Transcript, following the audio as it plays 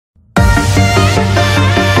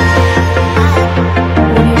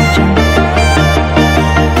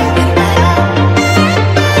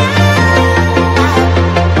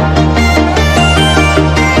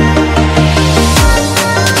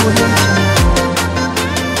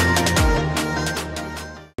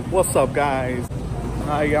What's up, guys?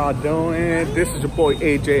 How y'all doing? This is your boy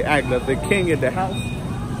AJ Aguilar, the king in the house.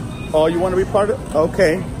 Oh, you want to be part of it?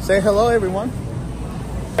 Okay, say hello, everyone.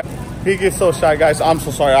 He gets so shy, guys. I'm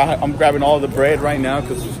so sorry. I'm grabbing all the bread right now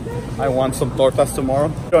because I want some tortas tomorrow.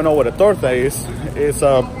 If you don't know what a torta is. It's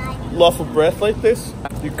a loaf of bread like this.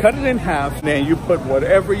 You cut it in half, and then you put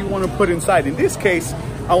whatever you want to put inside. In this case,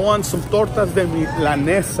 I want some tortas de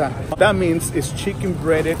milanesa. That means it's chicken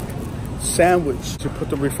breaded sandwich. You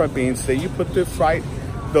put the refried beans, then you put the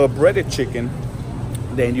breaded chicken,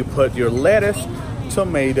 then you put your lettuce,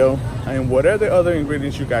 tomato, and whatever other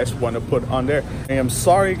ingredients you guys want to put on there. I am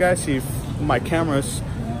sorry, guys, if my camera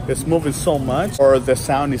is moving so much or the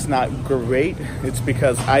sound is not great. It's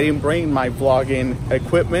because I didn't bring my vlogging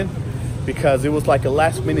equipment because it was like a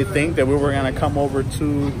last minute thing that we were gonna come over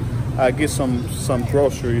to get some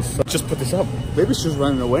groceries. So just put this up. Maybe she's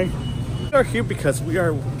running away. We are here because we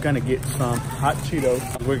are gonna get some hot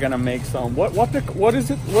Cheetos. We're gonna make some what's it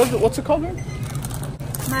called?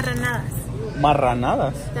 Marranadas.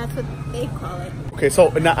 Marranadas. That's what they call it. Okay,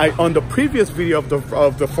 so now on the previous video of the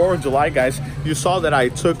 4th of July, guys, you saw that I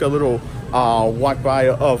took a little walk by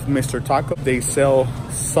of Mr. Taco. They sell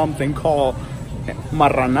something called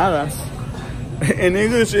Marranadas. In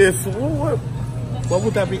English, is what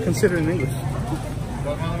would that be considered in English?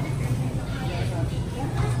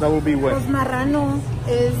 That would be what? Pues marrano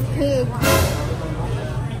is pig.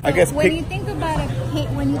 I guess when you think about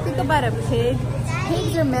a pig,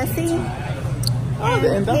 pigs are messy. Oh,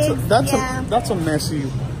 and that's a messy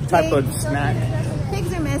type of snack.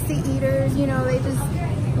 Pigs are messy eaters. You know, they just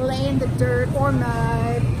lay in the dirt or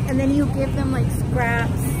mud, and then you give them like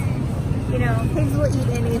scraps. You know, pigs will eat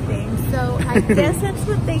anything. So I guess that's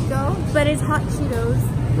what they go. But it's hot Cheetos.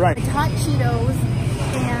 Right. It's hot Cheetos,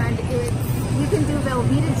 and you can do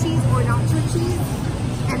Velveeta cheese or nacho cheese,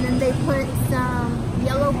 and then they put some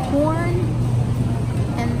yellow corn,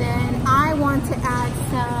 and then I want to add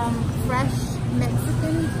some fresh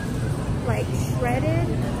Mexican, like shredded,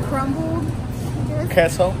 crumbled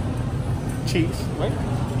queso, cheese, right?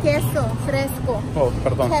 Queso fresco. Oh,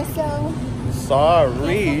 perdón. Queso.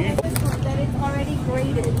 Sorry. That it's already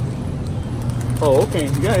grated. Oh, okay.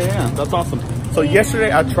 Yeah. That's awesome. So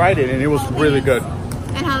yesterday I tried it and it was really good.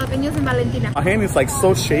 And jalapenos and Valentina. My hand is like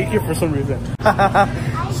so shaky for some reason.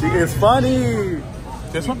 She is funny.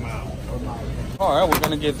 This one? All right, we're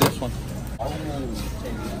gonna get this one.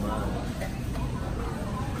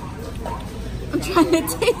 I'm trying to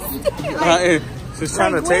taste it. She's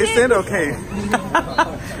trying to taste it? Okay.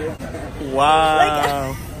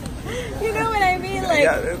 Wow. Like, you know what I mean? Like,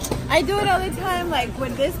 yeah, I do it all the time. Like,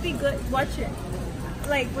 would this be good? Watch it.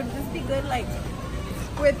 Like, would this be good? Like,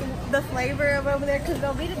 with the flavor of over there? Because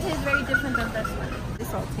Velveeta tastes very different than this one. It's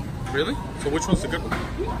salty. Really? So which one's the good one?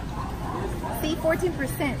 See,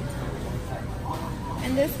 14%.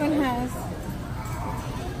 And this one has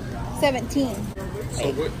 17.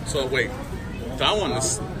 So wait.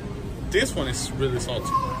 This one is really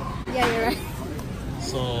salty. Yeah, you're right.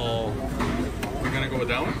 So we're gonna go with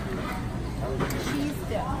that one? Cheese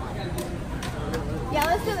dip. Yeah,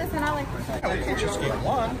 let's do this one. I like this. Yeah, we can just get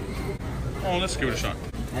one. Oh, let's give it a shot.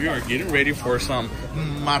 We are getting ready for some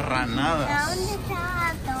marranadas.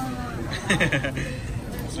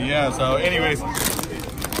 So anyways, we're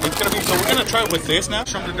gonna try it with this now.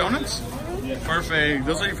 Show them the donuts. Perfect.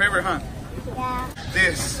 Those are your favorite, huh? Yeah.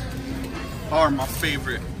 This are my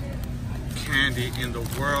favorite candy in the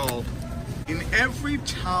world. In every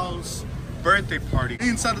child's birthday party,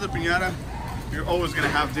 inside of the piñata, you're always gonna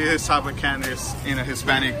have this type of candies in a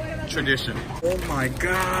Hispanic tradition. Oh my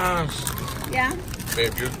gosh. Yeah.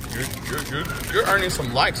 Babe, you're earning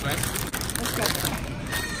some likes, man. Let's go.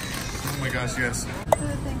 Oh my gosh, yes.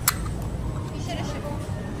 You should have shaken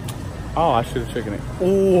it. Oh, I should have shaken it.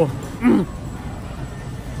 Oh.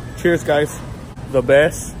 Cheers, guys. The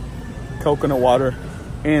best coconut water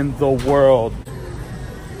in the world.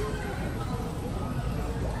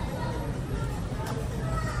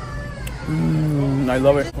 I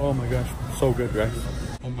love it. Oh my gosh, so good, guys.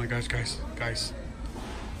 Oh my gosh, guys.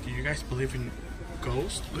 Do you guys believe in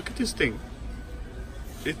ghosts? Look at this thing.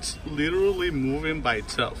 It's literally moving by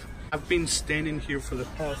itself. I've been standing here for the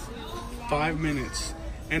past 5 minutes,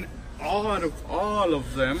 and out of all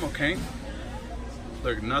of them, okay,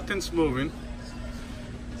 look, nothing's moving.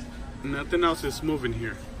 Nothing else is moving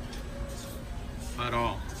here at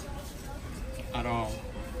all.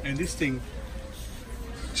 And this thing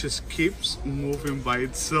just keeps moving by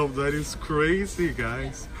itself. That is crazy,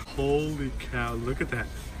 guys. Holy cow, look at that.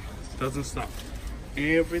 It doesn't stop.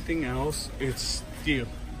 Everything else is still.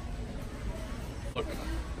 Look.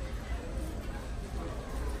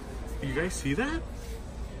 You guys see that?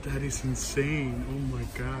 That is insane. Oh my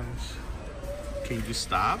gosh. Can you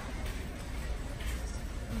stop?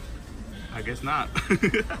 I guess not.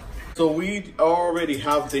 So we already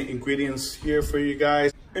have the ingredients here for you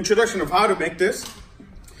guys. Introduction of how to make this.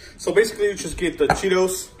 So basically you just get the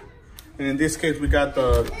Cheetos. And in this case, we got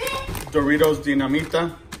the Doritos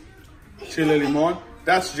Dinamita, Chile Limon.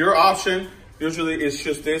 That's your option. Usually it's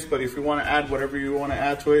just this, but if you want to add whatever you want to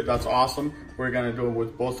add to it, that's awesome. We're going to do it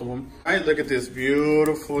with both of them. All right, look at this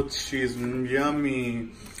beautiful cheese.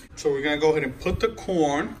 Yummy. So we're going to go ahead and put the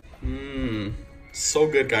corn. So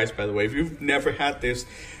good, guys, by the way. If you've never had this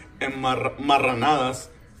in Marranadas,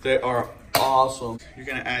 they are awesome. You're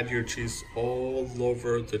going to add your cheese all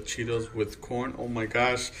over the Cheetos with corn. Oh my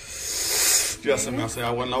gosh. Ya se me hace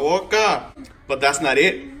agua en la boca. But that's not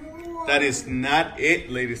it. That is not it,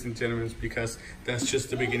 ladies and gentlemen, because that's just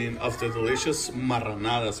the beginning of the delicious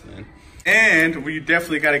Marranadas, man. And we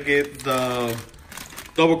definitely got to get the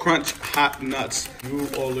double crunch hot nuts.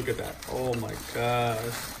 Oh, look at that. Oh my gosh.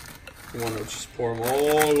 You want to just pour them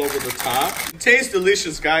all over the top. It tastes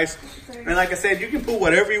delicious, guys. And like I said, you can put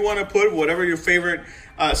whatever you want to put, whatever your favorite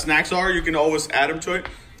snacks are. You can always add them to it.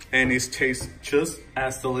 And it tastes just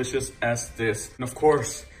as delicious as this. And of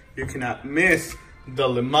course, you cannot miss the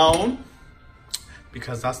limón,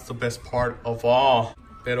 because that's the best part of all.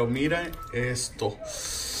 Pero mira esto.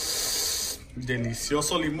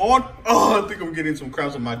 Delicioso limón. Oh, I think I'm getting some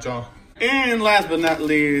cramps in my jaw. And last but not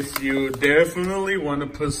least, you definitely want to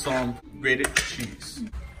put some grated cheese.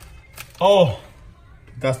 Oh,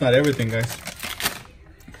 that's not everything, guys,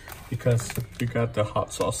 because we got the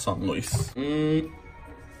hot sauce San Luis.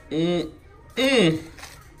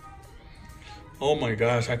 Oh my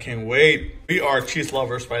gosh, I can't wait. We are cheese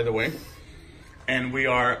lovers, by the way. And we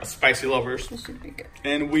are spicy lovers.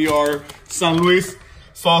 And we are San Luis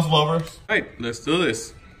sauce lovers. All right, let's do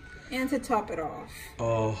this. And to top it off.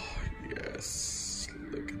 Oh, yes.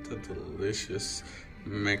 Look at the delicious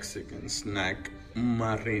Mexican snack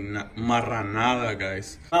Marranada,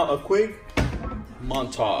 guys. Now a quick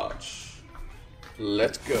montage.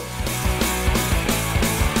 Let's go.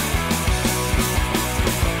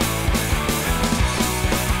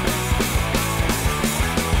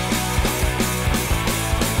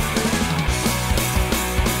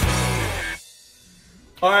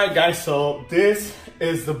 All right, guys, so this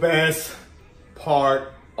is the best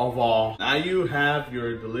part of all. Now you have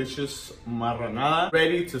your delicious marranada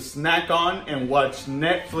ready to snack on and watch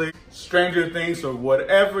Netflix, Stranger Things, or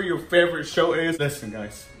whatever your favorite show is. Listen,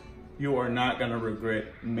 guys, you are not gonna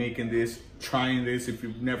regret making this, trying this if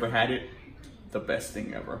you've never had it. The best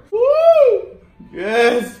thing ever. Woo!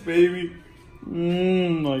 Yes, baby.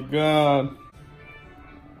 My God.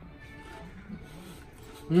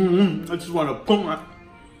 I just wanna put my...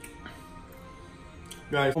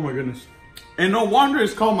 Guys, oh my goodness. And no wonder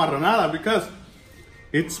it's called Marranada, because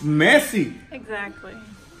it's messy. Exactly. You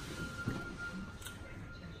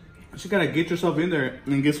just gotta get yourself in there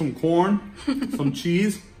and get some corn, some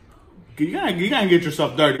cheese. You gotta get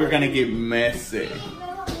yourself dirty. You're gonna get messy.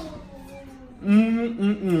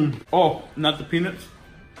 Oh, not the peanuts.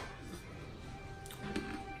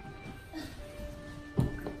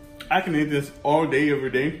 I can eat this all day,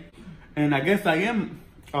 every day. And I guess I am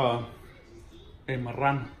a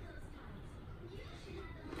marrano,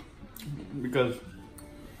 because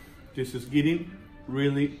this is getting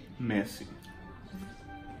really messy.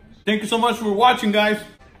 Thank you so much for watching, guys.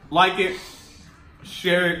 Like it,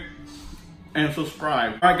 share it, and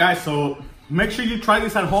subscribe. All right, guys, so make sure you try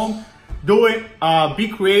this at home. Do it, be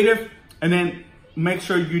creative, and then make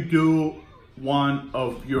sure you do one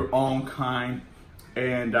of your own kind.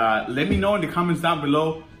 And let me know in the comments down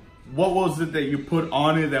below, what was it that you put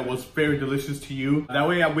on it that was very delicious to you? That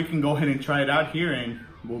way we can go ahead and try it out here and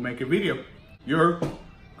we'll make a video. Your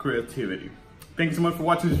creativity. Thank you so much for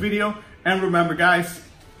watching this video. And remember, guys,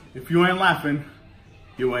 if you ain't laughing,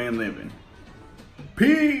 you ain't living.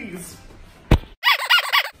 Peace.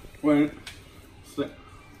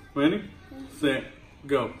 Ready, set,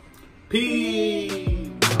 go. Peace.